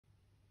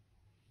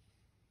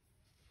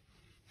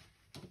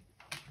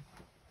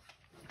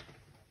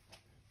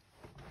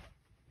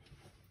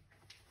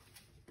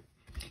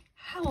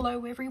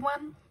Hello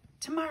everyone,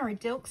 Tamara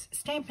Dilks,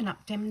 Stampin'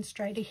 Up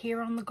demonstrator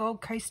here on the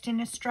Gold Coast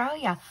in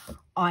Australia.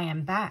 I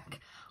am back.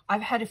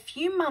 I've had a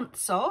few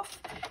months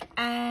off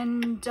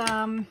and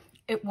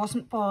it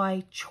wasn't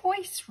by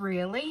choice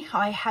really.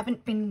 I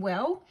haven't been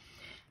well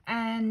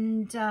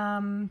and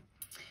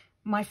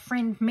my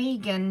friend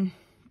Megan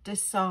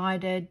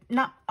decided,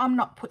 no, I'm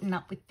not putting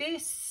up with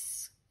this,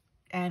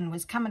 and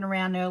was coming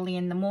around early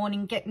in the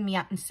morning, getting me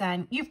up and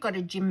saying, you've got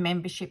a gym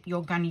membership,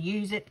 you're going to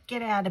use it,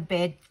 get out of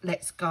bed,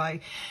 let's go.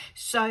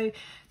 So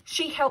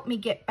she helped me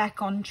get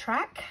back on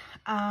track.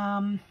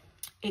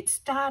 It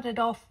started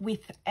off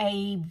with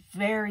a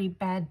very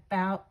bad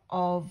bout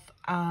of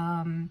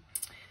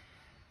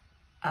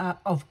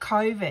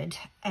COVID,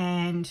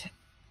 and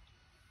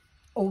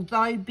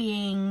although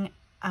being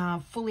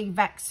fully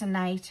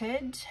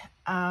vaccinated,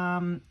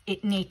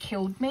 it near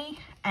killed me,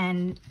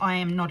 and I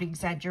am not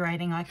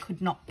exaggerating. I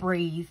could not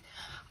breathe.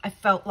 I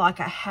felt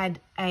like I had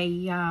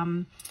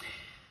a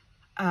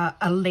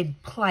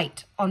lead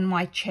plate on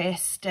my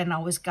chest and I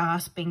was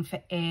gasping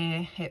for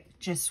air. It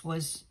just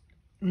was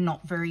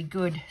not very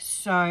good.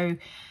 So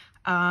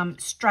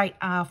straight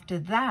after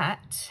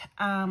that,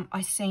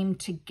 I seemed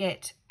to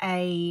get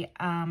a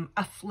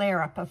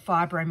flare-up of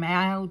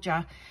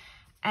fibromyalgia,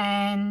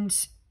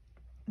 and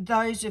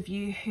those of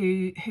you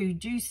who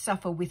do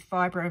suffer with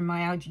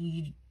fibromyalgia,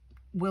 you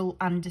will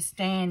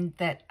understand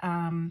that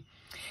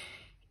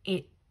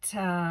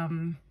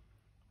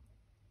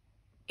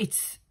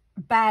it's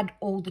bad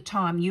all the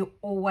time. You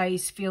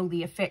always feel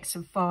the effects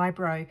of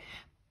fibro,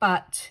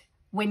 but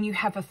when you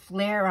have a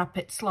flare-up,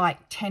 it's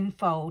like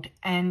tenfold,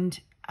 and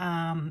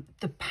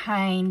the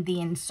pain, the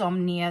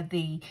insomnia,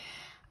 the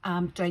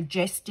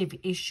digestive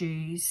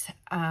issues,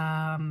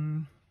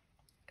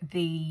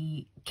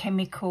 the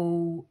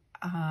chemical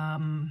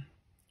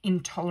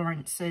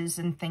intolerances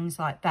and things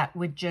like that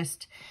were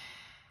just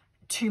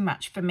too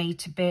much for me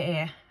to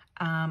bear.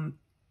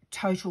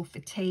 Total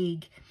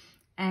fatigue.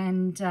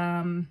 And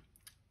a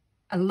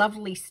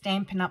lovely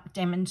Stampin' Up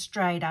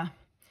demonstrator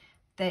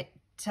that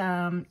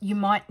you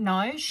might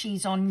know,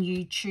 she's on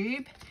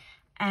YouTube,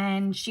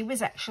 and she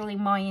was actually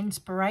my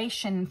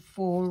inspiration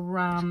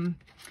for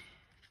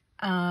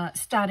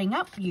starting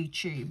up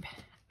YouTube.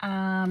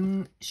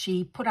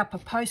 She put up a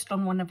post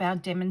on one of our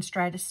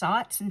demonstrator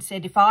sites and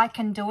said, if I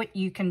can do it,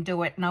 you can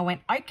do it. And I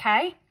went,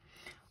 okay,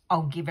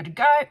 I'll give it a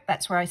go.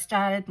 That's where I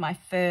started. My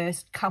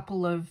first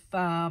couple of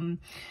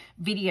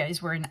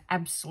videos were an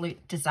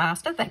absolute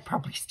disaster. They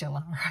probably still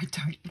are, I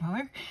don't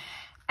know.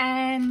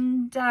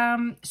 And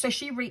so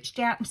she reached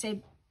out and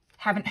said,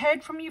 haven't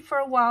heard from you for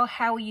a while.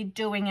 How are you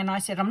doing? And I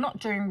said, I'm not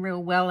doing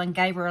real well, and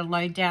gave her a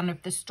lowdown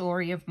of the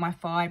story of my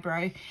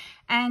fibro.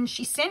 And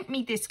she sent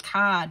me this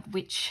card,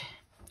 which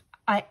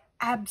I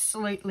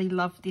absolutely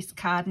love this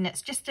card, and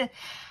it's just a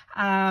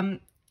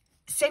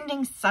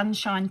sending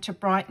sunshine to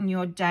brighten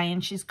your day,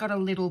 and she's got a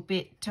little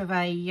bit of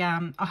a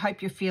I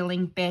hope you're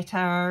feeling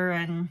better,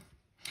 and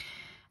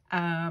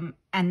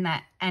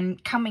that,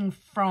 and coming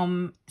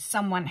from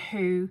someone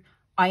who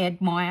I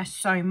admire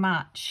so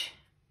much,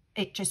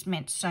 it just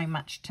meant so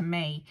much to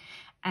me.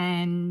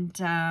 And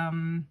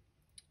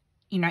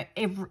you know,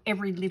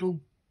 every little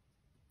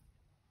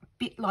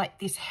bit like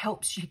this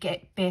helps you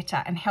get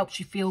better and helps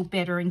you feel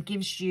better and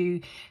gives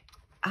you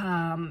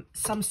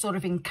some sort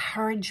of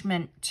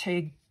encouragement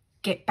to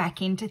get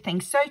back into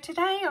things. So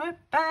today I'm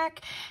back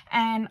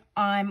and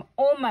I'm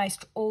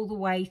almost all the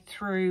way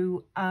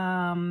through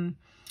my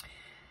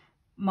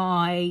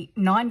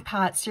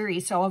 9-part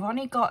series. So I've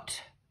only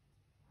got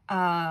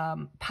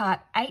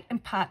part 8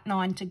 and part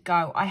 9 to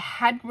go. I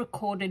had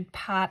recorded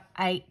part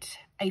 8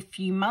 a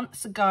few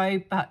months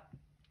ago, but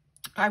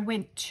I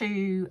went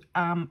to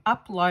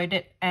upload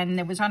it and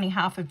there was only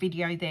half a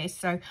video there,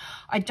 so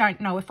I don't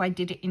know if I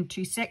did it in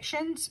 2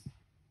 sections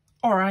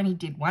or I only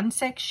did 1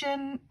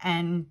 section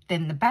and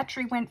then the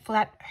battery went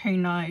flat, who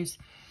knows.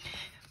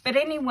 But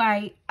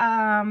anyway,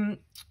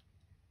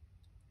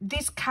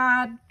 this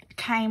card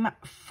came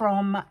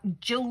from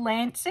Jill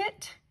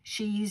Lancet.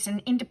 She's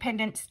an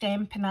independent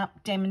Stampin'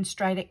 Up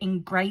demonstrator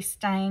in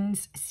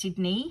Greystanes,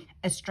 Sydney,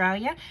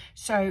 Australia.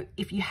 So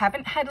if you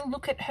haven't had a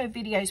look at her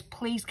videos,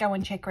 please go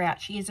and check her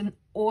out. She is an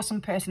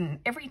awesome person.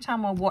 Every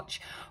time I watch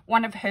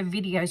one of her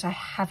videos, I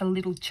have a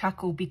little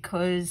chuckle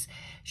because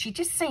she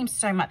just seems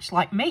so much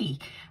like me.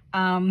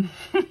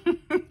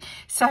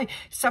 So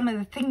some of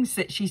the things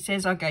that she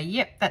says, I go,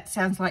 yep, that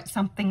sounds like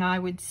something I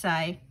would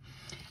say.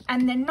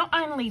 And then not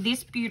only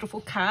this beautiful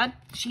card,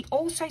 she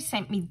also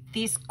sent me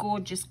this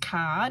gorgeous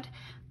card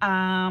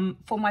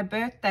for my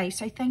birthday.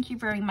 So thank you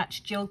very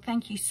much, Jill.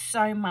 Thank you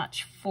so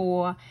much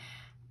for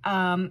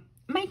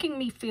making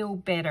me feel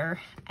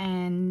better.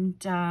 And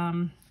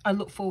I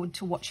look forward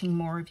to watching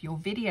more of your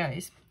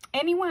videos.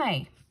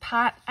 Anyway,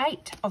 part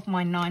 8 of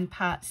my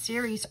 9-part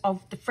series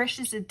of the Fresh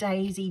as a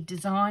Daisy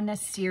Designer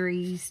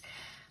Series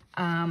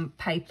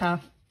paper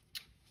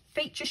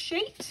feature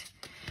sheet.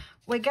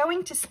 We're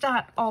going to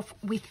start off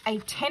with a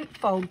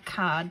 10-fold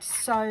card.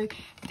 So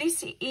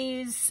this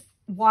is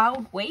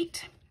Wild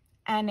Wheat,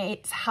 and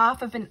it's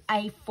half of an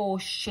A4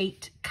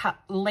 sheet cut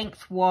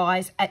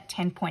lengthwise at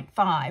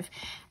 10.5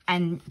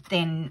 and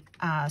then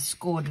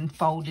scored and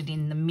folded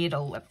in the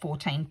middle at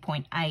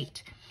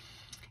 14.8.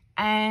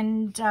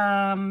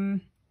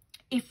 And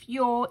if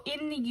you're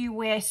in the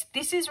US,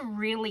 this is a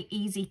really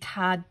easy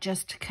card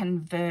just to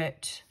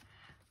convert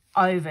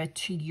over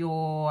to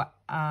your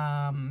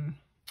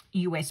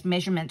US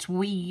measurements.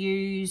 We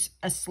use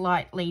a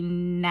slightly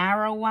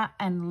narrower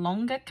and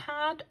longer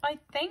card, I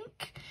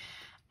think.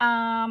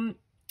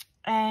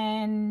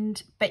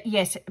 But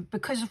yes,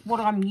 because of what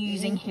I'm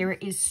using here,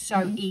 it is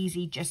so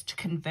easy just to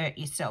convert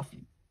yourself. It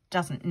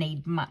doesn't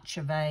need much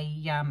of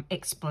a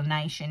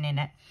explanation in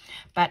it.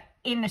 But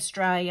in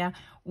Australia,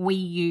 we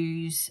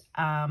use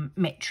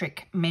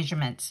metric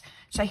measurements.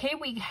 So here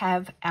we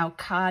have our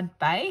card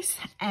base,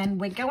 and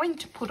we're going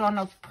to put on,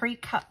 I've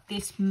pre-cut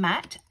this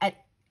mat at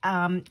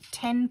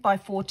 10 by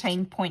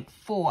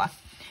 14.4,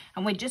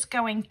 and we're just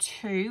going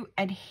to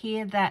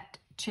adhere that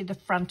to the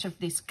front of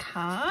this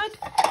card.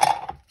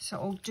 So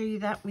I'll do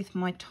that with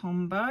my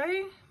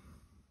Tombow.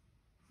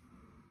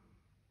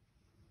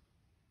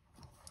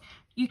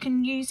 You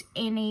can use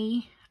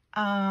any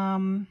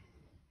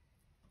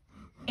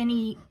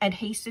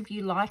adhesive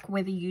you like,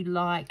 whether you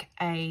like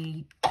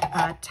a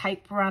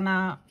tape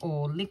runner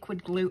or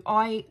liquid glue.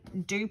 I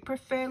do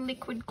prefer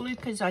liquid glue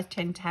because I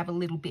tend to have a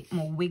little bit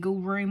more wiggle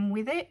room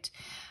with it.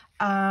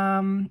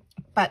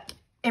 But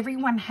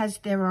everyone has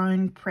their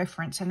own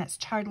preference, and it's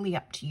totally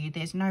up to you.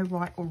 There's no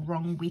right or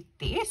wrong with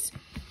this.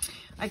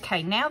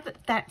 Okay, now that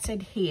that's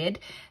adhered,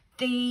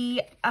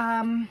 the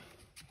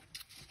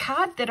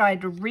card that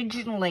I'd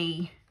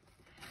originally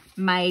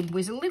made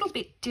was a little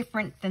bit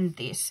different than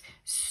this.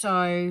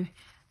 So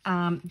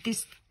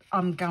this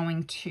I'm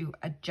going to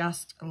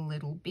adjust a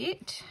little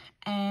bit.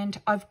 And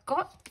I've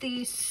got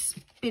this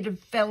bit of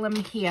vellum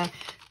here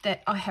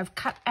that I have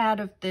cut out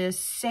of the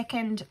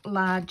second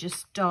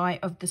largest die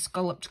of the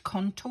scalloped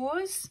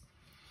contours.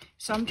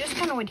 So I'm just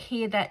going to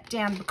adhere that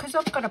down. Because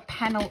I've got a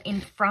panel in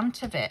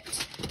front of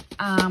it,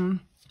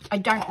 I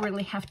don't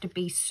really have to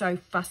be so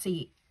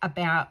fussy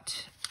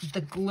about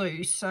the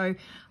glue. So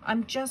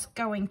I'm just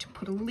going to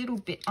put a little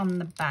bit on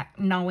the back,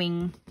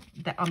 knowing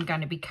that I'm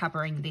going to be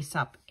covering this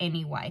up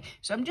anyway.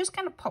 So I'm just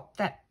going to pop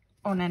that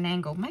on an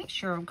angle. Make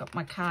sure I've got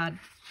my card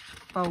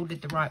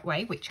folded the right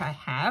way, which I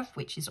have,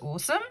 which is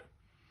awesome.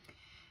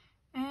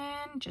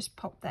 And just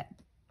pop that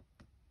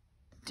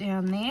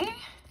down there.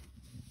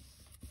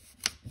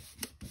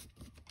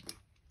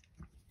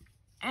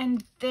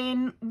 And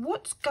then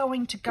what's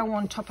going to go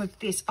on top of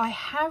this? I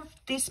have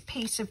this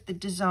piece of the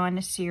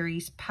designer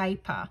series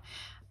paper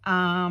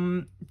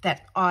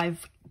that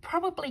I've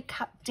probably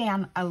cut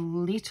down a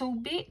little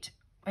bit.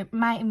 It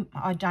may,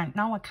 I don't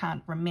know, I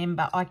can't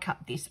remember. I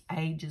cut this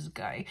ages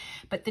ago.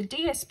 But the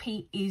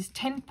DSP is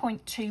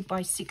 10.2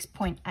 by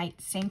 6.8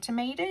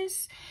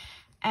 centimeters.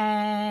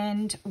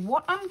 And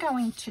what I'm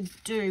going to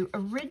do,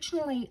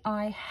 originally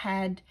I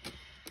had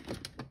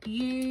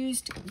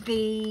used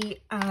the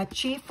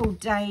Cheerful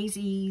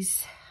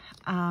Daisies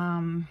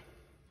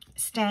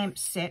stamp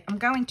set. I'm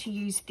going to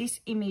use this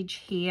image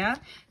here,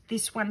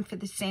 this one for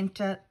the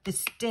center, the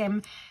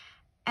stem,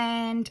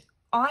 and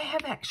I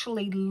have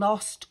actually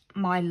lost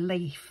my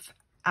leaf.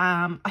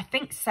 I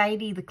think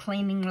Sadie, the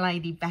cleaning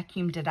lady,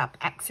 vacuumed it up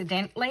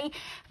accidentally,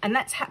 and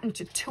that's happened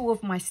to 2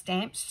 of my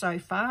stamps so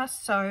far,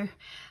 so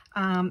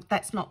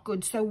that's not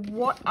good. So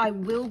what I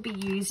will be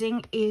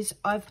using is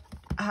I've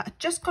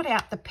just got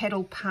out the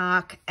Petal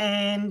Park,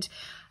 and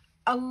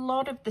a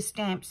lot of the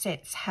stamp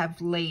sets have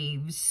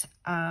leaves,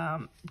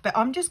 but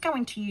I'm just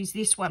going to use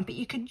this one. But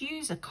you could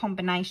use a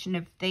combination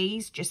of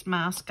these, just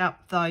mask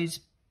up those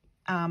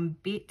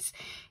bits.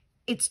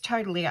 It's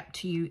totally up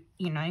to you,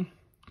 you know,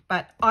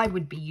 but I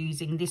would be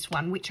using this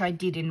one, which I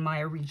did in my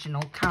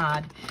original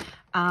card.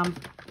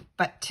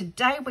 But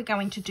today we're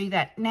going to do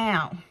that.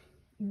 Now,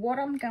 what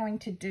I'm going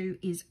to do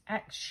is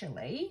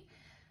actually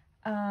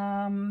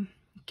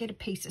get a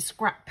piece of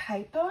scrap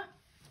paper.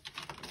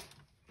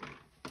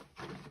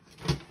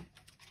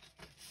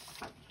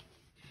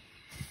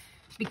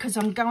 Because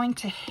I'm going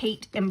to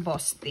heat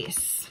emboss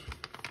this.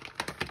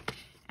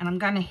 And I'm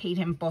going to heat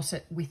emboss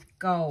it with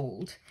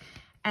gold.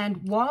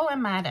 And while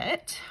I'm at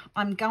it,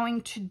 I'm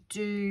going to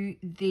do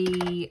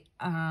the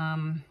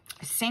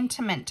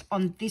sentiment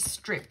on this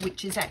strip,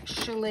 which is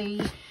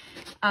actually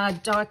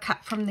die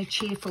cut from the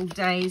Cheerful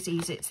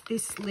Daisies. It's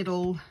this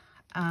little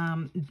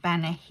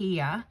banner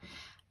here.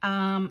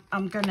 I'm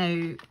going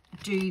to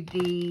do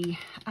the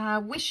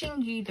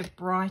wishing you the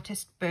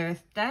brightest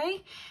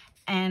birthday,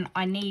 and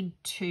I need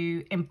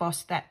to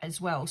emboss that as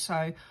well.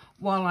 So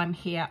while I'm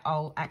here,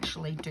 I'll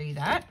actually do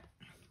that.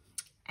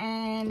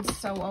 And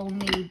so I'll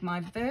need my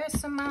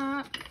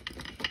Versamark,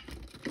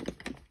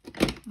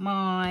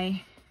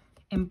 my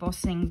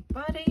embossing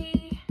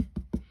buddy.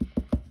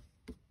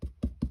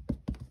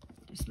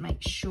 Just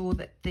make sure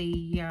that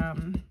the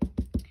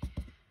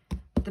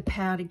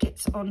powder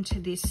gets onto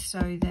this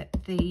so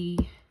that the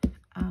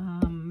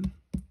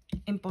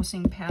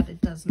embossing powder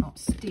does not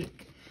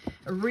stick.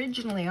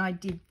 Originally I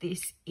did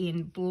this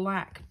in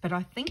black, but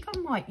I think I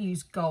might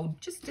use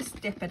gold just to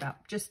step it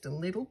up just a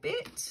little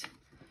bit.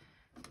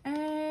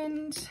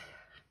 And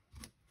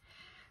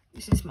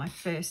this is my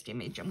first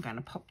image I'm going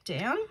to pop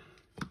down.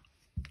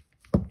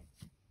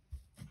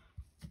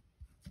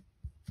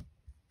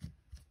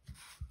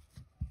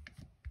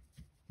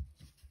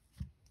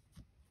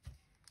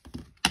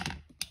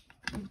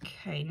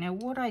 Okay, now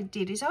what I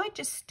did is I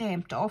just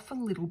stamped off a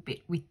little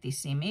bit with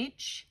this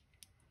image,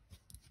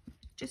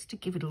 just to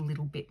give it a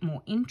little bit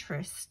more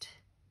interest.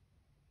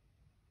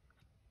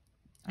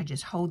 I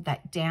just hold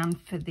that down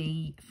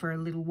for a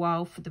little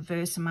while for the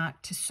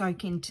Versamark to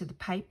soak into the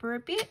paper a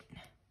bit.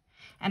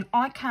 And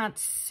I can't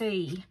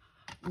see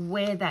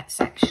where that's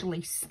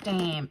actually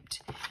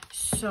stamped.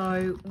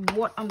 So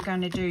what I'm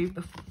going to do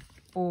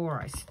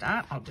before I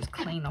start, I'll just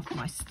clean off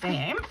my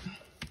stamp.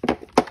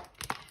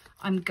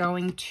 I'm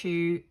going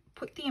to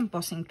put the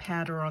embossing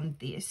powder on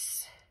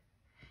this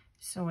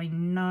so I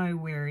know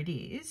where it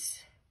is.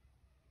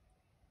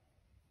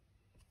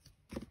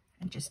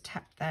 And just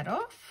tap that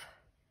off.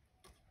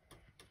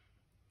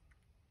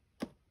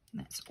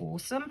 That's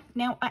awesome.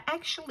 Now, I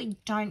actually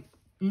don't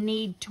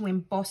need to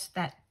emboss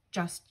that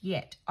just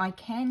yet. I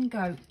can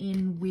go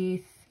in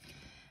with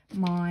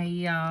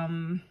my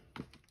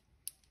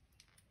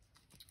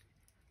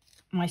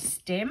my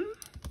stem.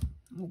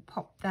 We'll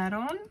pop that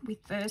on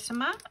with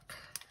Versamark.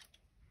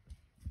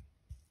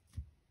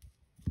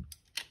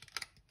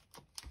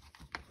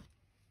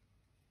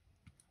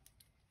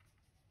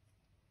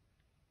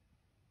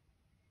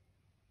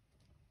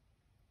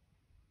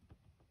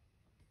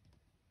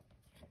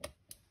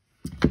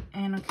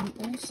 And I can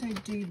also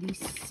do the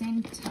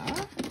center.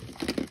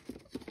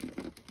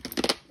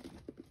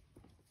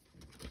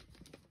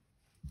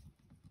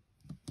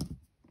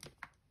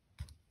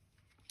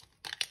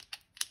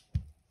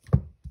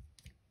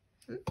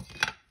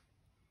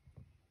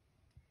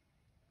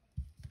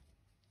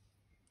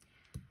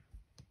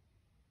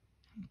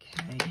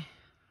 Okay,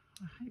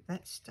 I hope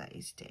that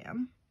stays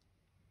down.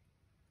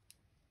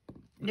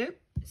 Nope,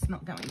 it's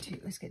not going to.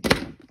 Let's get the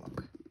jump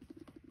block.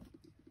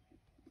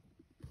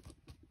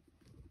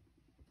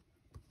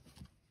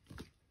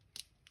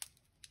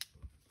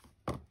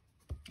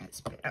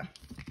 That's better.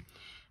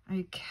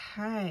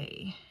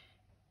 Okay,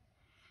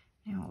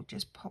 now I'll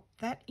just pop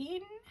that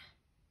in.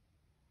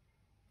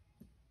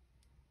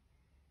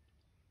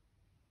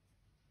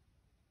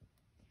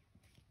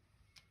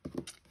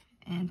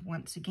 And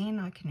once again,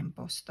 I can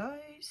emboss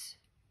those.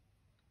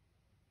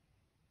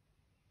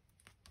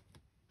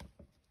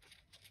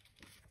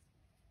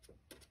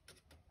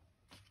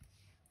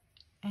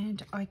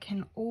 And I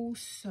can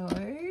also,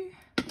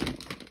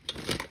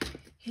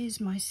 here's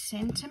my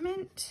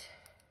sentiment,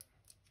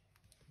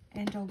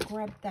 and I'll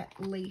grab that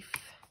leaf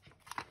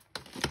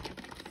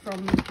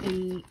from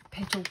the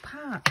Petal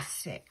Part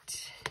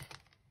set.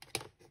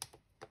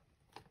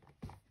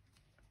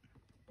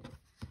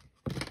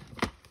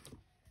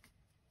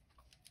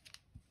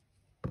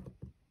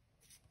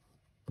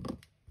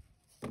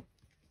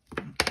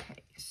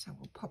 Okay, so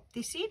we'll pop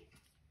this in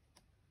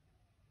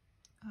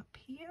up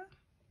here.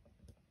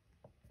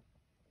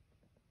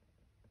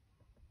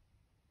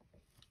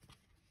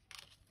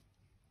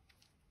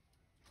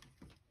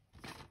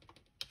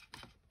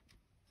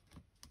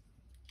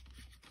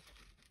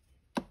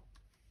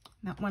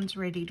 That one's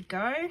ready to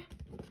go.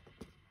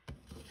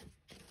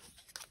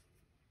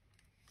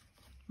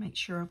 Make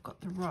sure I've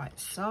got the right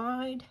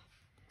side.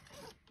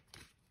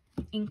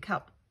 Ink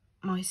up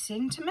my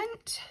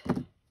sentiment.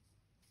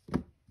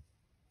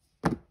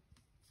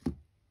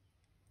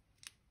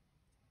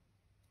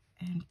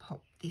 And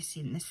pop this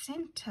in the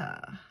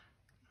center.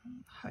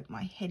 Hope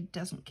my head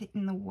doesn't get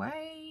in the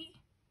way.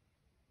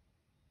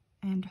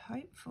 And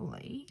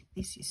hopefully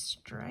this is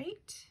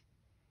straight.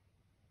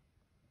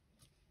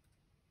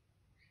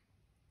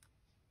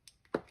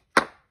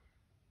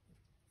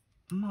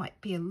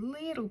 Might be a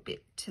little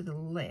bit to the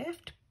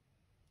left,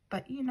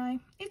 but you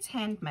know, it's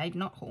handmade,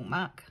 not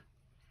Hallmark.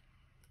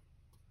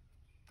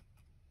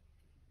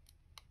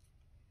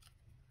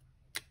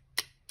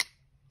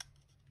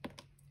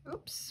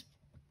 Oops,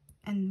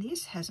 and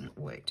this hasn't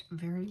worked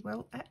very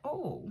well at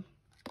all.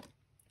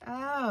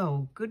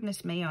 Oh,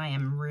 goodness me, I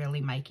am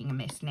really making a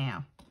mess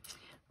now.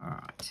 All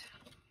right,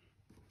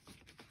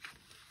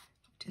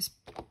 just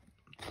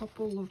pop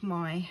all of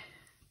my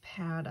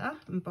powder,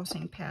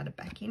 embossing powder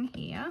back in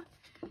here.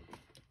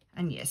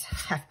 And yes,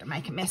 have to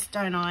make a mess,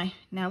 don't I?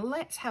 Now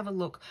let's have a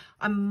look.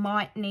 I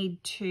might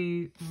need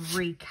to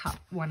recut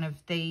one of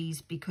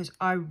these because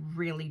I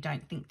really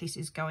don't think this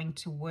is going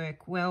to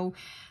work well.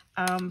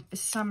 For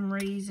some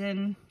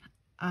reason,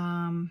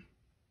 my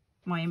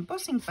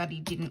embossing buddy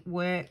didn't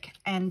work,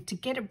 and to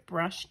get a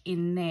brush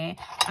in there,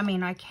 I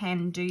mean, I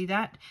can do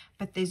that,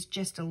 but there's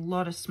just a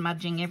lot of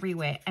smudging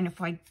everywhere. And if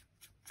we'll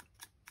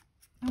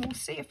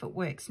see if it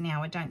works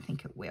now. I don't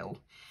think it will.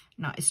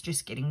 No, it's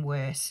just getting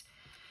worse.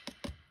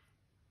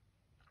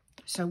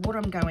 So what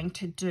I'm going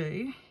to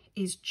do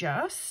is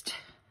just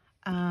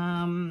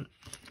die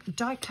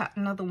cut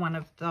another one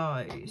of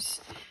those.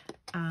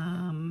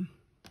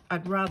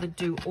 I'd rather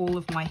do all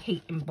of my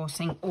heat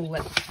embossing all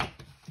at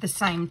the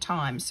same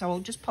time. So I'll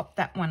just pop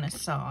that one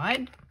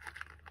aside.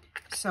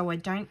 So I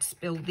don't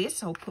spill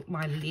this, I'll put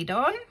my lid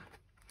on.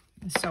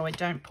 So I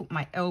don't put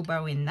my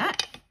elbow in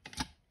that.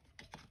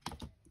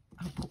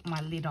 I'll put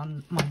my lid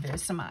on my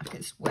Versamark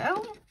as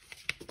well.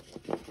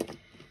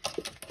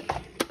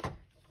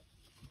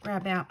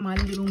 Grab out my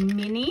little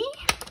mini.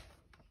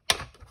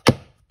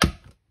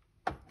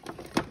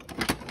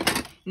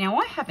 Now,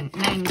 I haven't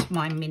named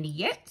my mini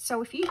yet,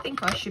 so if you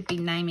think I should be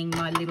naming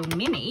my little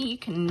mini, you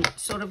can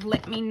sort of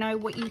let me know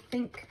what you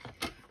think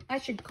I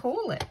should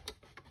call it.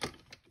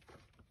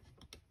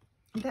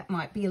 That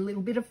might be a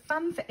little bit of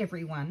fun for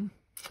everyone.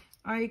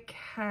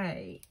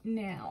 Okay,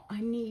 now I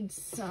need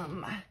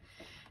some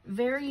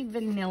Very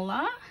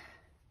Vanilla.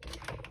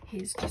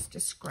 Here's just a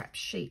scrap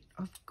sheet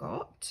I've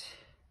got.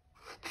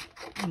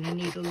 And I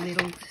need a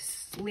little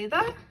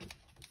slither.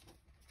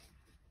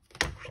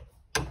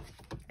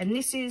 And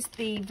this is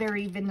the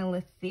Very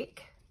Vanilla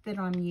Thick that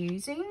I'm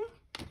using.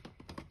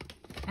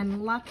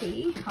 And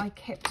lucky I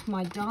kept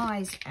my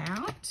dies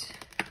out.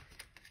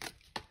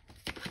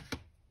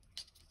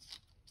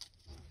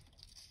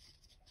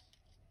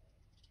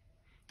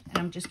 And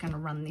I'm just going to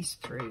run this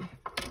through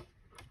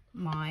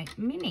my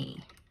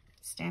mini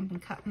Stampin'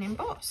 Cut and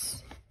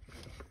Emboss.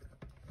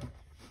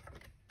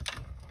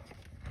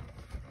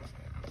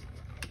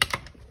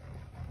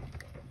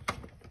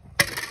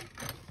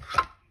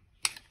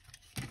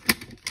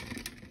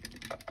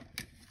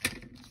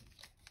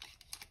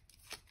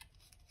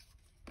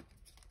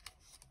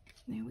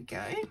 There we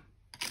go.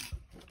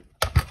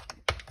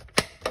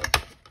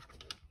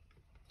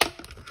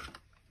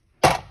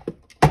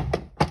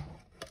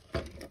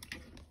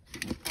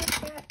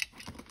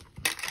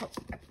 Put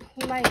a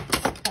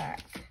plate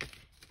back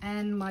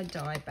and my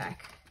die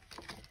back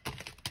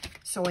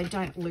so I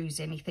don't lose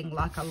anything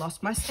like I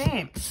lost my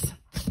stamps.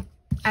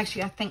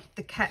 Actually, I think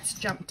the cats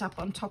jumped up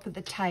on top of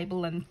the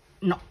table and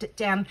knocked it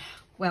down.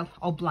 Well,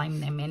 I'll blame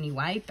them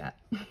anyway, but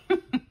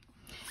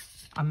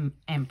I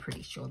am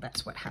pretty sure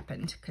that's what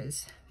happened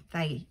because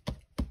they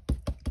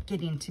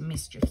get into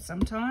mischief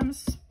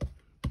sometimes,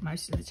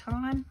 most of the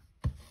time.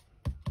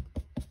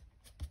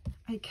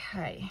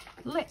 Okay,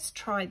 let's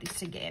try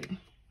this again.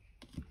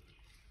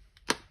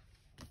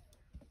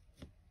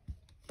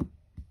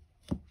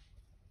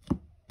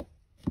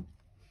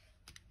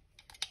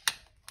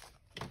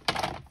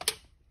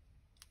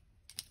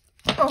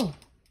 Oh,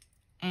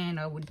 and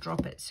I would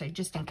drop it. So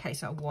just in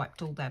case I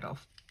wiped all that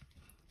off,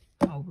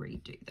 I'll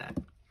redo that.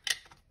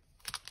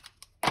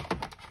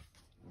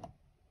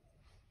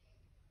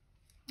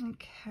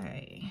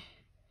 Okay,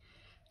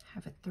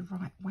 have it the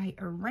right way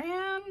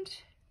around.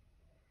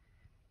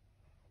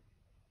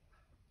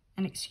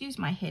 And excuse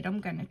my head, I'm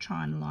going to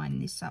try and line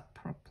this up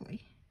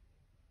properly.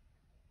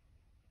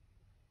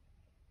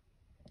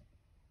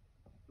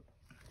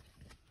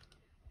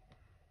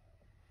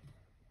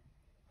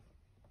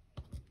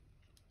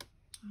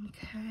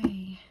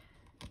 Okay.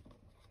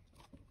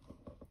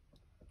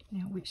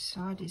 Now, which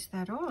side is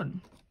that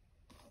on?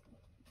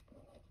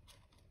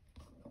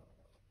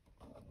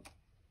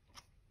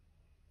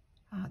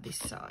 This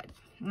side.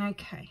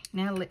 Okay,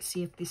 now let's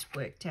see if this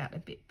worked out a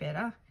bit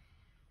better.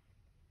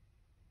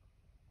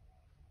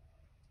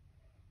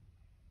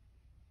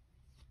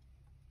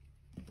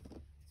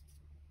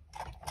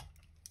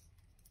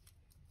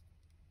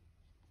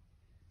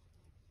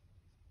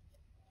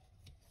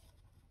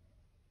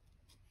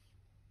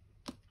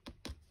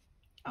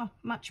 Oh,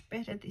 much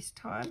better this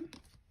time.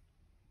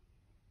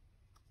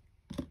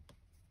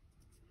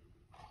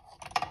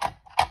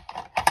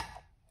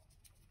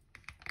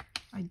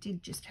 I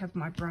did just have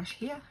my brush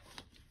here.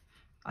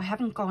 I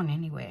haven't gone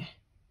anywhere.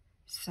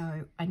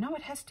 So I know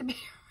it has to be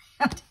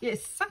around here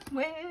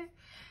somewhere.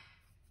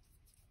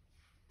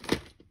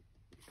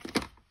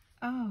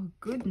 Oh,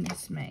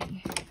 goodness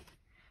me.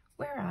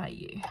 Where are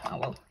you? Oh,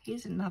 well,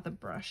 here's another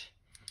brush.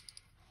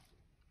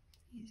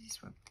 Here's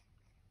this one.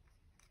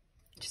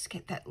 Just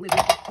get that little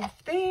bit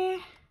off there.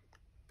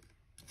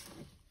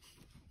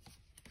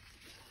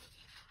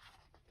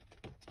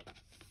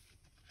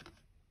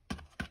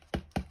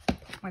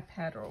 Put my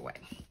powder away.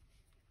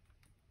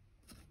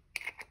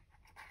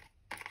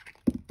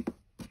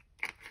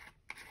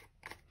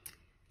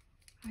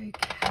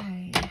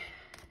 Okay,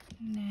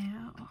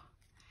 now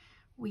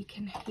we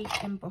can heat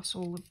emboss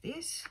all of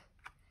this.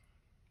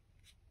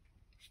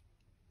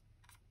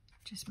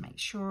 Just make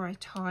sure I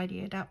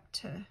tidy it up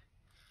to,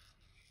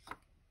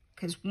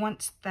 because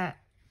once that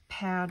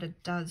powder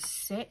does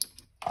set,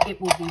 it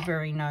will be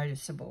very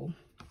noticeable.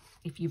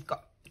 If you've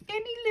got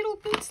any little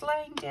bits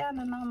laying down,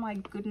 and oh my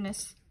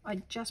goodness,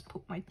 I just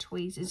put my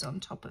tweezers on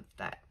top of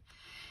that.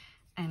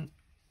 And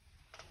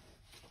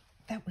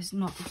that was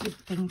not a good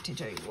thing to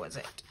do, was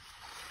it?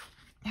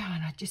 Oh,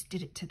 and I just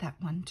did it to that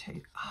one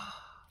too. Oh,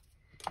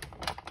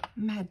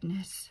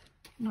 madness.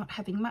 Not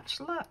having much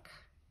luck.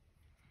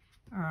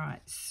 All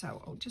right,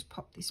 so I'll just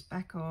pop this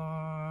back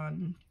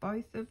on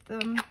both of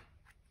them.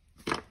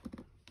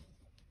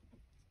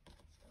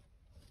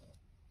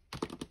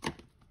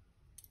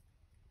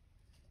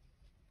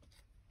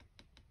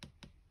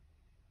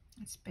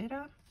 That's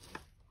better.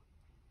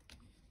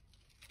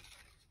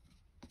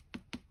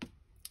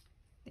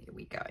 There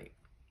we go.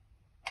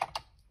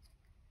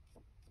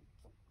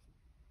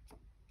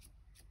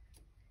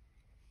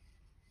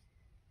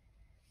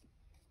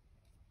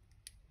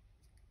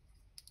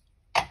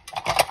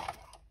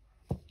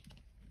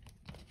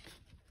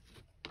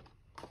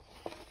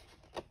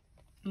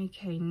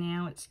 Okay,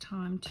 now it's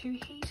time to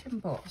heat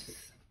emboss.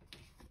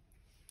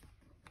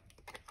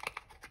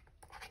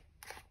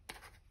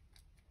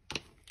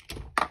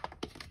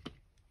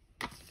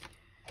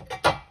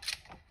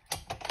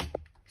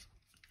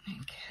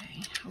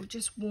 Okay, I'll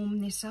just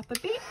warm this up a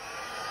bit.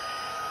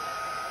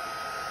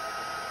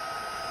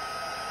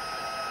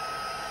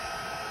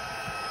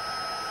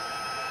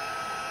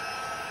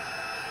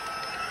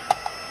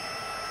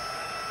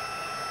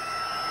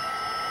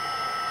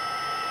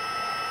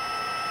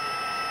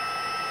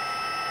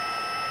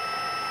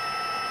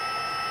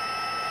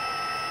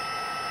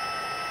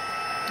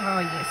 Oh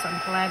yes, I'm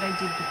glad I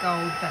did the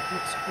gold. That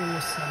looks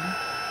awesome.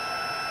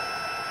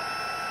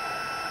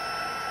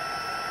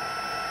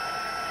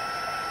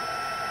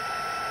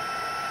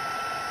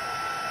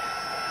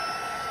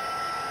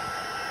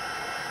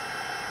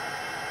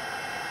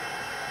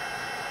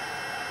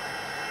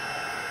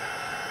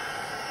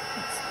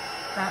 That's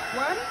that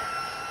one.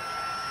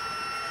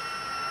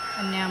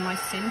 And now my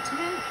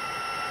sentiment.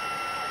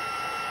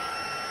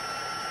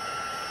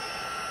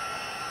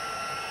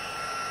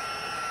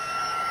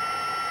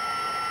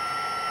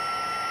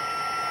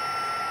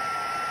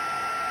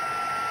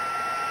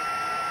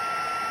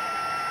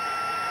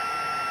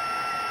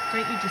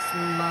 Don't you just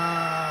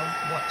love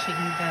watching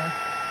the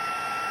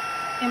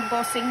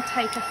embossing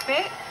take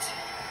effect?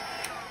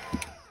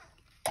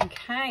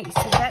 Okay,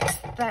 so that's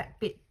that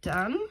bit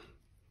done.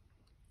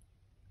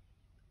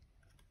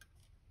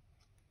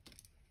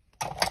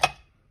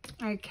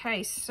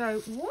 Okay, so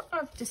what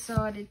I've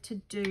decided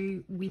to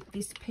do with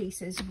this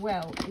piece as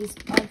well is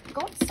I've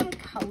got some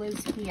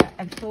colours here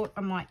and thought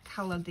I might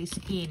colour this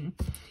in.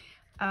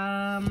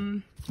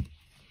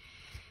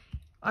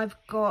 I've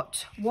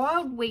got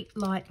Wild Wheat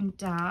Light and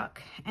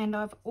Dark, and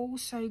I've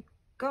also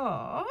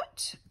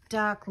got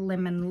Dark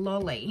Lemon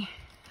Lolly.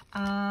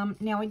 Now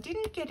I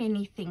didn't get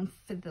anything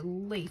for the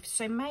leaf,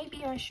 so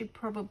maybe I should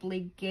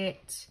probably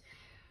get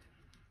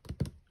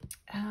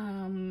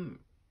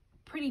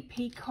Pretty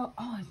Peacock.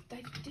 Oh,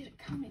 did it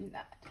come in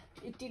that?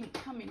 It didn't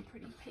come in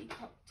Pretty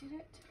Peacock, did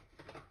it?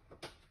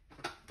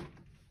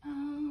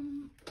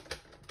 I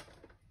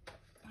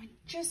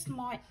just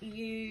might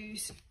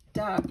use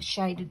Dark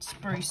Shaded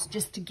Spruce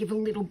just to give a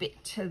little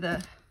bit to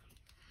the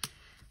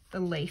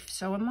leaf.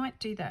 So I might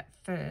do that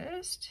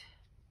first.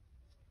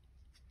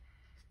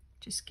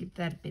 Just give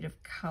that a bit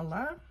of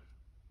colour.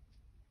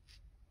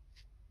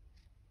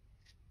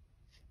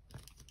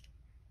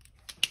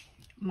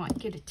 Might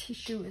get a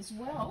tissue as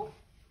well.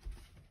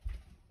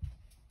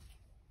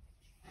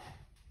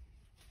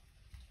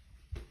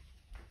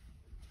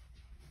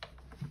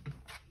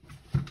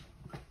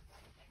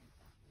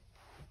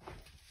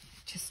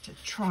 Just to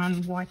try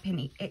and wipe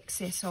any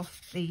excess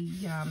off the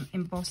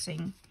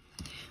embossing.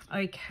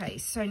 Okay,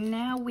 so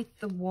now with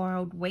the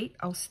Wild Wheat,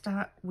 I'll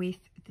start with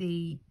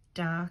the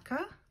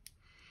darker,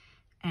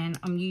 and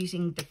I'm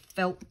using the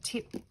felt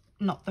tip,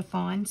 not the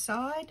fine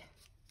side.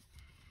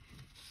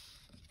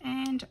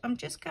 And I'm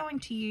just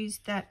going to use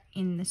that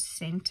in the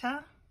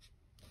center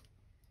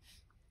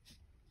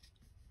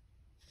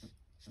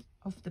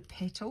of the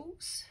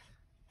petals.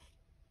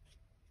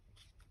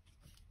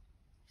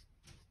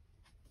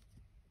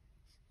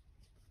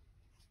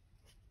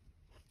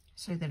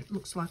 So that it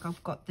looks like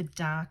I've got the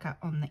darker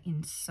on the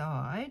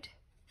inside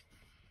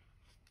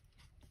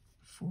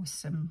for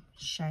some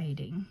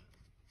shading.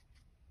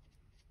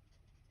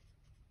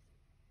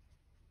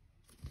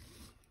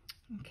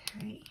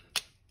 Okay.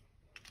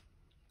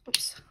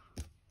 Oops.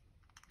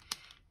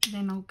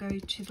 Then I'll go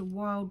to the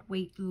Wild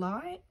Wheat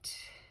Light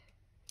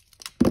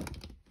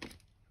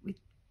with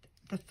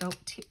the felt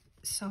tip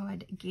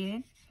side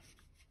again.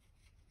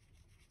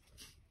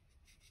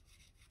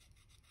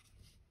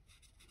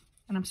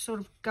 And I'm sort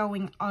of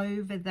going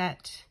over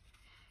that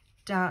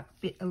dark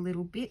bit a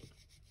little bit.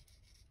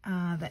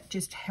 That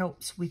just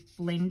helps with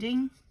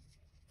blending.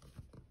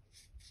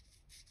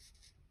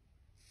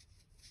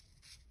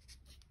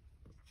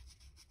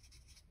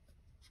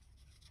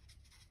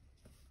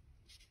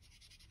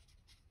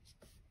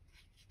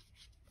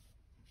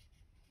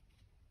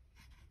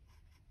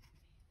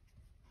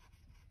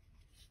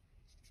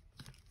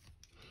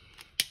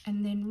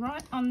 And then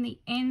right on the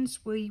ends,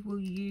 we will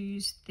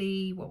use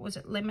the, what was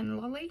it, Lemon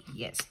Lolly?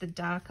 Yes, the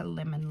darker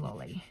Lemon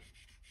Lolly.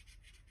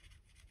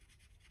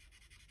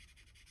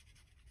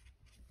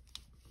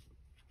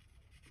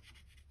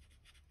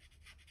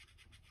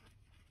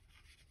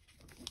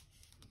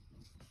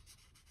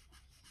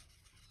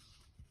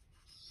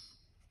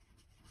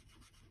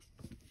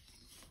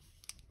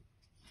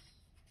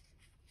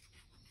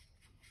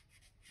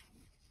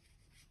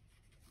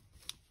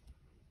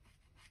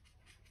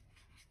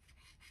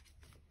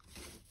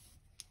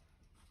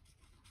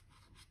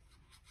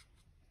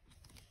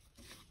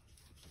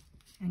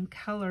 And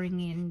colouring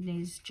in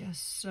is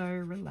just so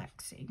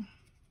relaxing.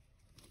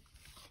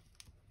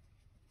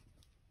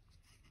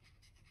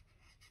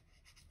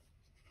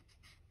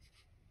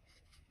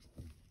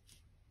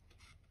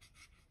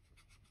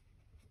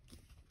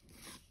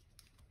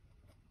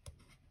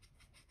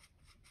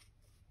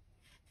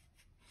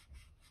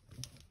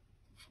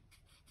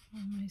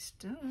 Almost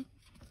done.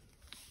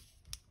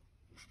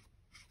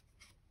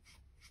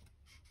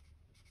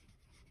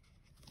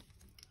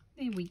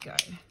 There we go.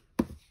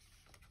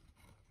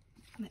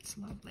 That's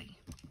lovely.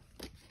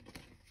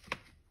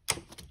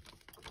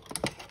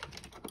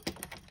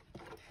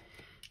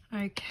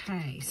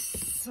 Okay,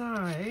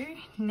 so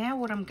now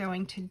what I'm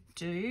going to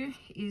do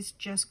is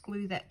just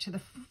glue that to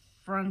the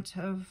front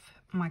of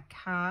my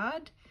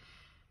card,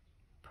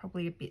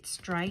 probably a bit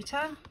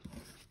straighter.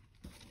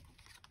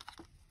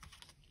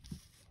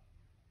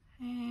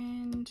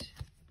 And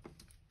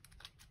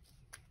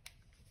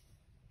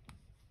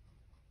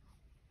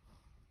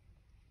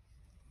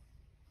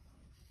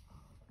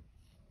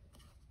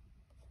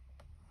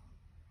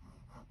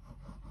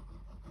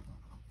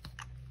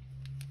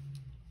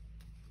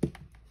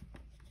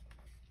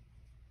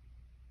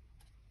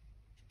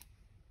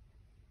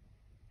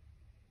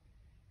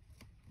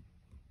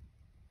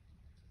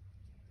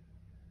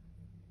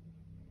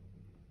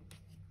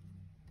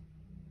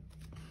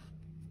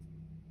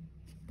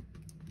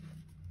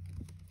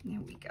there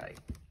we go.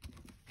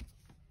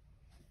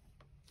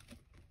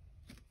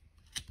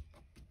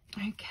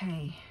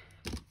 Okay,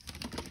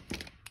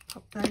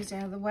 pop those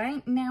out of the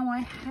way. Now I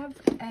have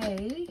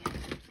a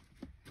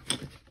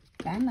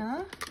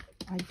banner.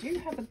 I do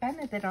have a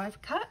banner that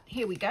I've cut.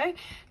 Here we go.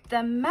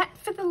 The mat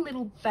for the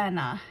little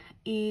banner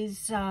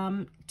is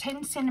 10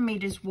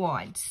 centimeters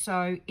wide,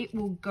 so it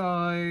will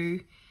go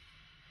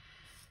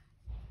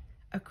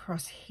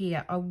across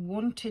here. I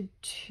wanted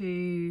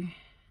to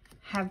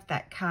have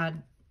that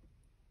card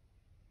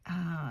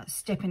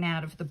stepping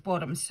out of the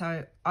bottom,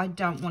 so I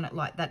don't want it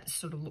like that. It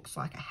sort of looks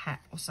like a hat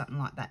or something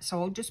like that,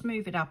 so I'll just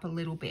move it up a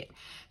little bit.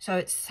 So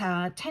it's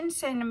 10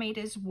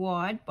 centimeters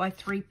wide by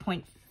 10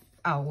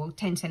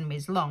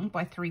 centimeters long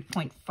by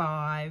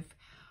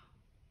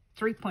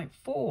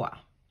 3.4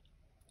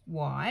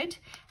 wide.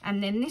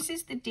 And then this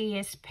is the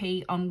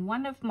DSP. On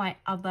one of my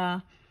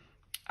other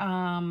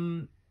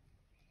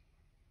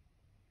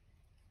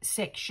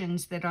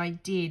sections that I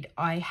did,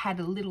 I had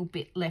a little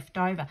bit left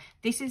over.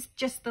 This is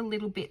just the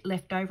little bit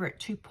left over at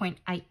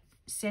 2.8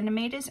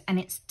 centimeters, and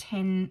it's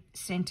 10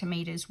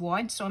 centimeters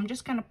wide. So I'm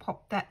just going to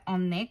pop that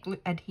on there,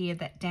 adhere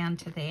that down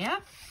to there.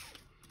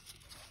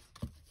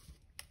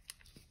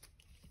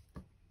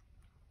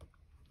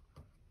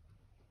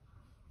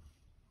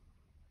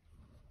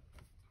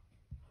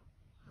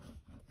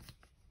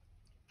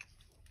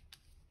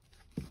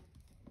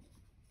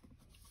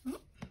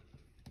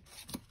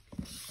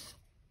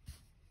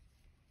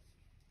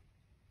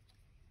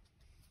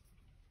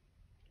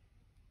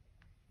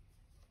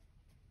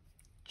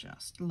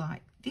 Just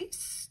like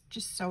this,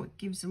 just so it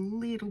gives a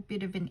little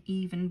bit of an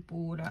even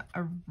border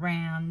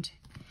around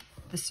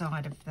the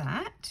side of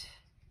that.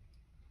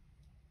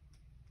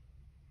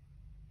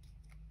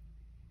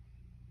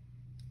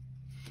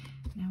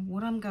 Now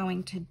what I'm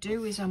going to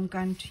do is I'm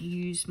going to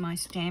use my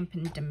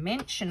Stampin'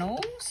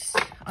 Dimensionals.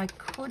 I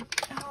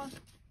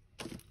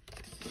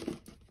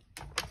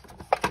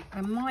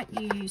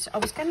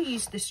was going to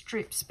use the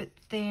strips, but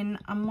then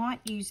I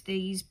might use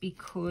these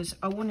because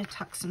I want to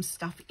tuck some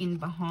stuff in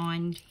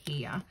behind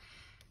here.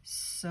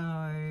 So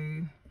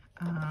I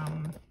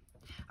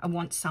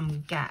want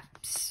some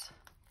gaps.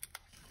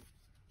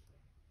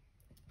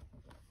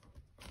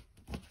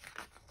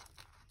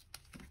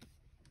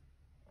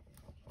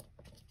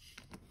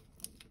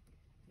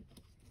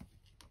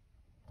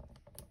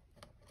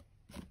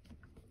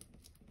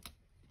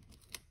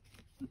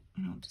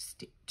 And I'll just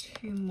stick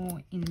 2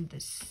 more in the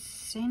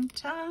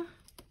center.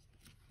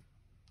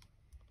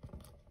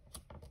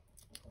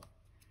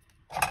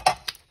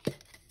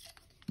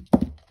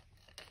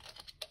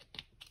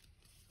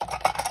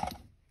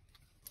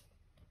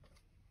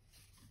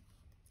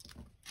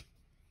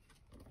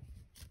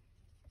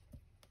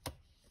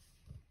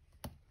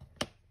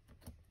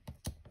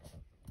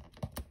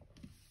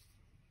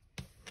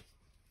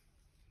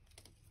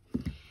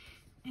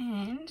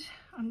 And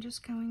I'm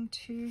just going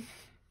to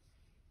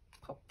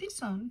pop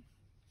this on,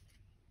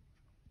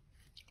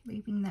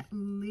 leaving that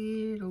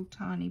little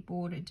tiny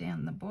border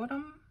down the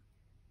bottom.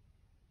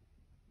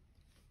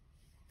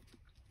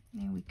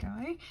 There we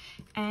go.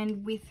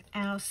 And with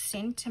our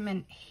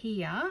sentiment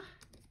here,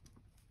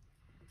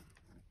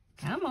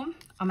 come on,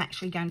 I'm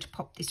actually going to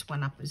pop this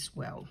one up as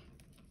well.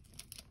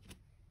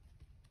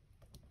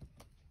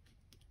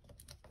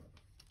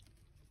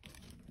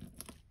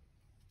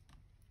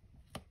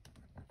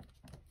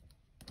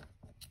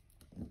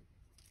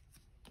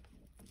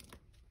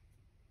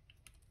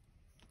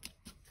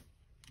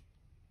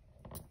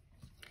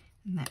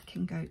 And that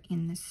can go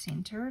in the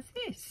center of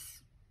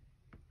this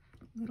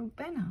little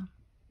banner.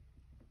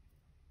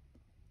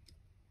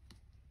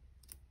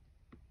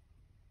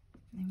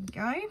 There we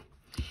go.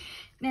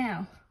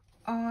 Now,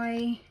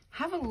 I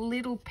have a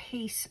little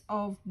piece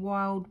of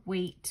wild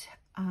wheat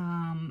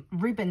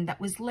ribbon that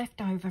was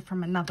left over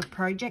from another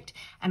project,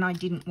 and I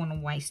didn't want to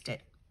waste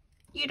it.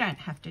 You don't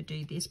have to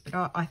do this,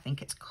 but I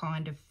think it's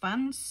kind of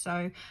fun.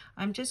 So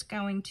I'm just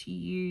going to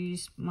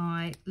use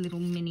my little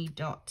mini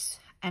dots,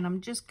 and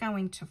I'm just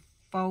going to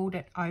fold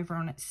it over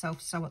on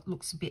itself so it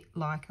looks a bit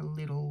like a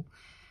little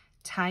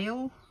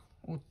tail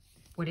or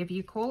whatever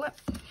you call it.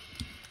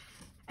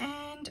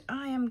 And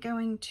I am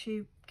going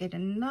to get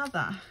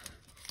another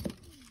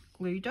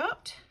glue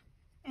dot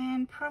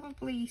and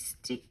probably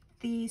stick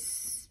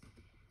this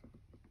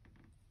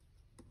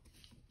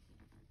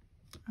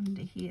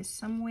under here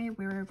somewhere,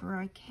 wherever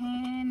I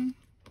can.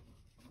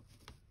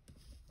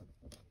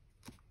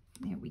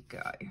 There we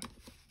go.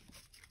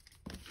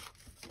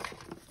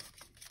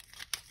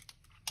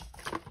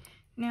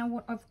 Now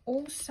what I've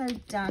also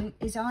done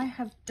is I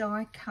have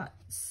die cut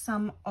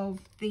some of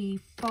the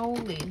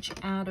foliage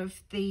out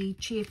of the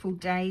Cheerful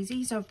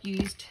Daisies. I've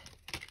used,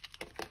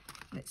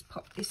 let's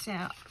pop this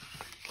out,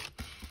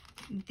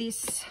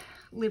 this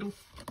little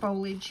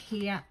foliage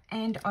here,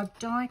 and I've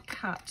die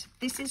cut.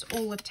 This is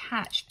all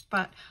attached,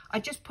 but I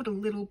just put a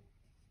little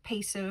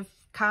piece of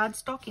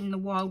cardstock in the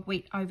wild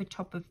wheat over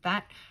top of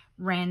that,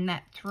 ran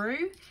that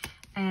through,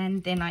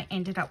 and then I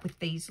ended up with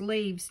these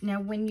leaves.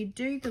 Now when you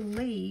do the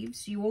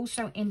leaves, you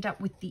also end up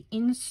with the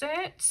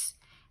inserts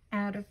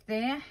out of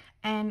there,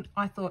 and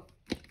I thought,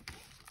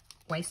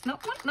 waste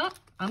not, want not,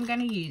 I'm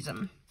going to use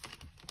them.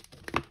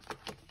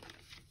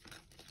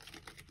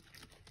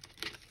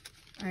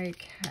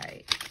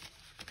 Okay,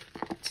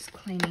 just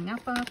cleaning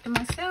up after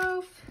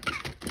myself,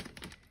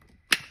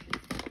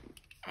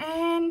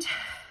 and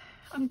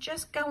I'm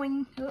just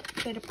going, oh,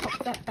 better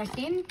pop that back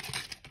in.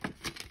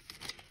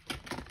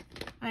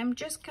 I'm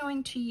just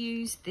going to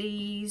use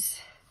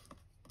these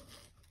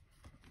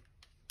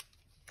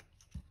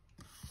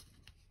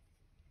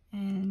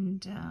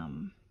and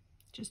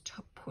just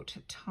to put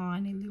a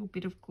tiny little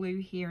bit of glue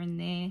here and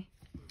there.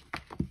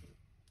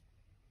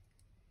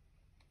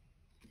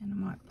 And I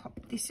might pop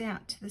this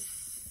out to the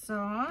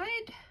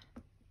side.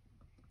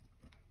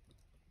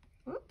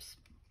 Whoops.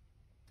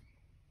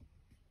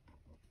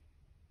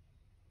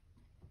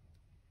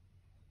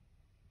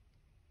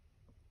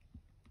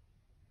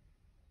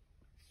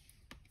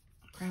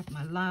 Grab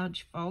my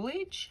large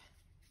foliage.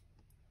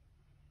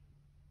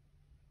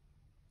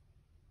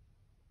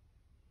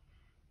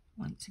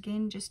 Once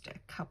again, just a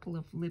couple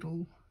of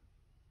little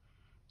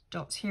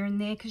dots here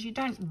and there because you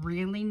don't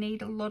really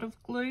need a lot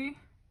of glue.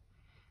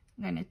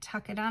 I'm going to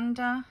tuck it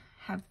under,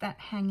 have that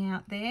hang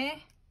out there.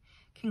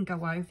 Can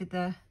go over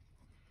the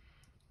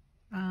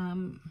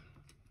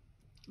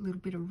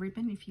little bit of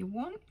ribbon if you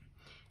want.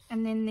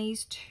 And then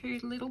these two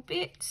little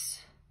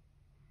bits,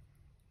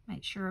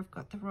 make sure I've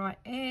got the right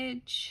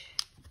edge.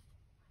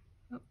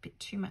 Oh, a bit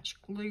too much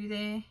glue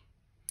there.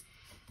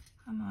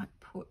 I might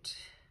put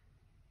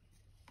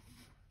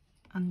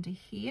under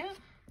here,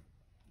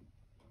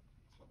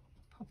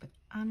 pop it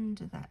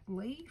under that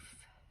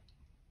leaf.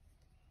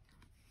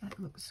 That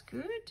looks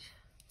good.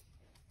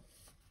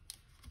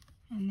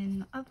 And then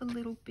the other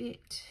little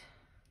bit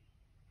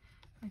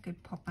I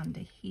could pop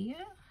under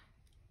here.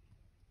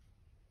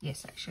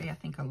 Yes, actually I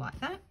think I like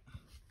that.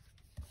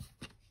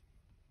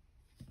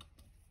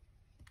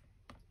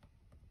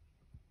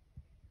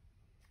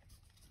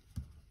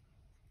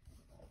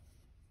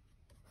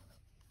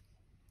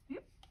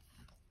 Yep.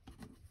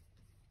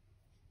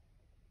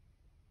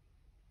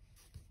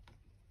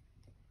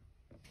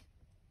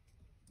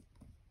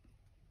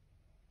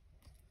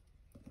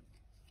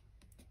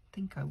 I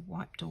think I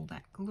wiped all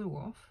that glue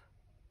off.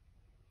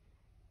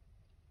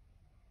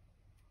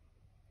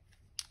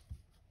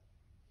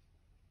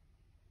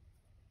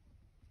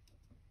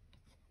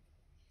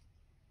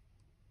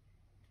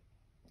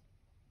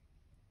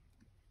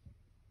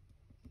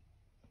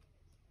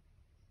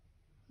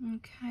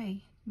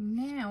 Okay,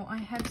 now I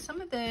have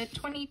some of the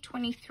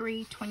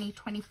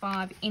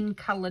 2023-2025 in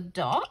color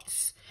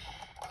dots,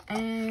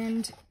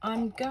 and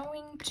I'm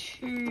going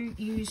to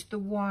use the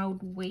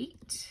wild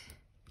wheat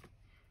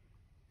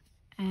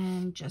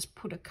and just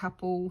put a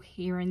couple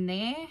here and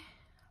there. I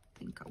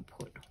think I'll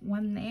put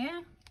one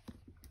there.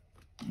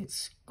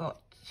 It's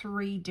got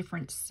 3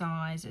 different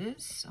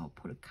sizes, so I'll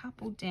put a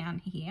couple down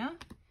here.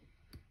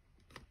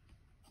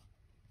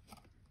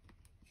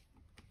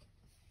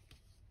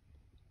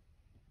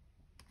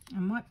 I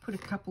might put a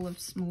couple of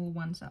small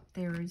ones up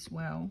there as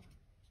well.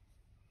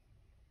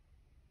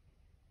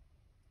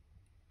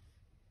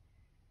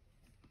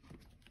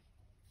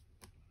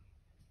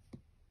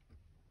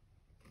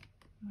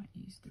 Might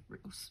use the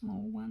real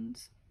small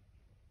ones.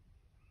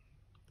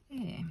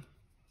 There.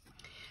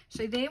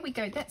 So there we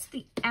go. That's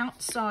the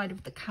outside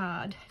of the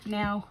card.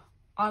 Now,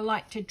 I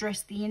like to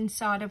dress the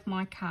inside of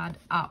my card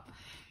up.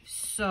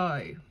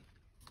 So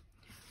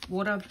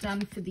what I've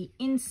done for the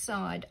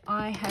inside,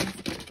 I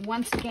have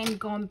once again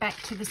gone back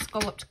to the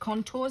scalloped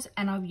contours,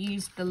 and I've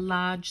used the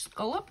large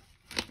scallop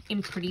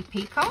in Pretty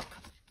Peacock.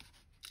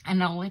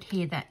 and I'll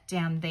adhere that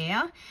down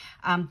there.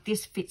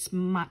 This fits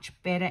much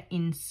better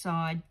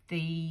inside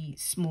the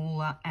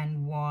smaller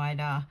and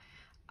wider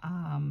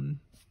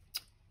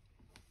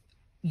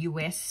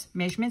US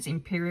measurements,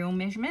 imperial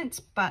measurements,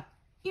 but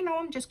you know,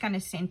 I'm just going to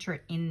center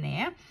it in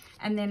there.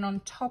 And then on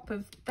top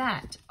of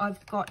that,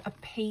 I've got a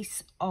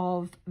piece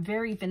of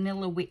Very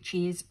Vanilla, which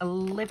is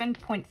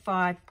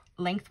 11.5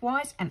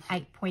 lengthwise and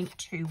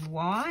 8.2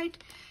 wide.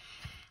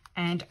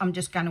 And I'm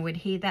just going to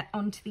adhere that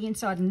onto the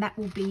inside, and that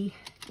will be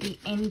the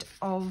end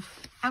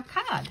of our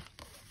card.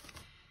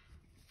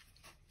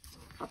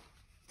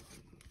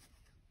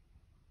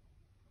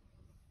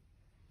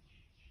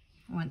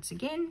 Once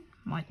again,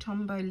 my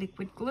Tombow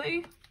liquid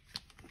glue,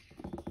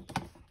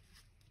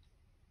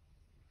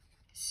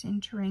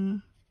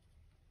 centering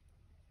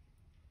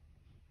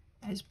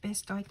as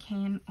best I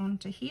can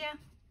onto here.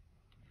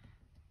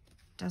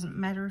 Doesn't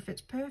matter if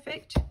it's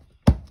perfect,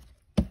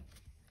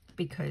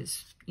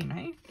 because, you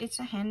know, it's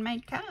a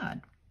handmade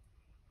card.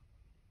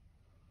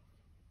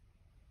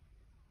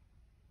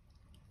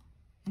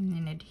 And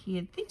then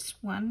adhere this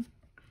one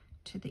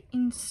to the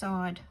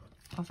inside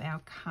of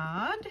our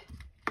card.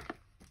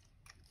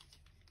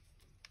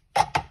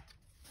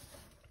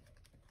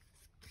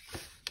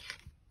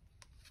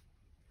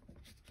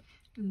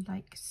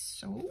 Like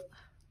so.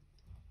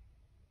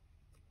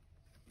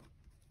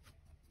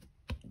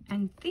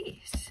 And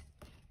this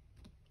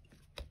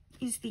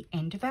is the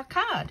end of our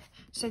card.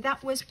 So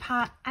that was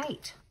part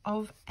 8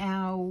 of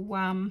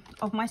our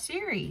of my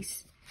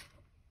series.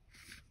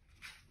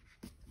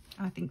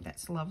 I think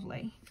that's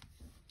lovely.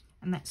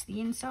 And that's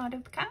the inside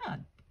of the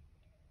card.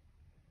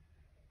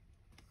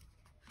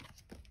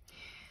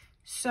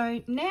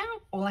 So now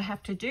all I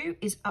have to do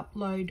is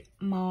upload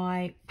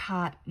my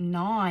part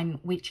 9,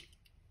 which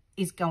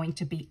is going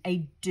to be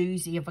a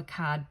doozy of a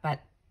card, but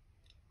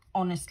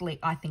honestly,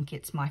 I think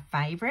it's my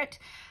favorite.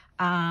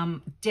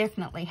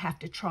 Definitely have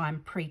to try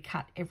and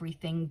pre-cut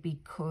everything,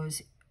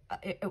 because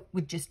it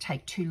would just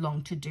take too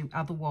long to do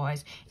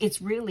otherwise.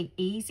 It's really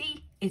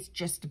easy. It's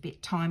just a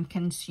bit time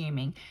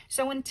consuming.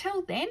 So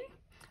until then,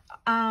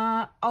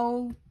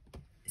 I'll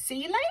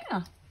see you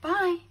later.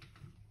 Bye.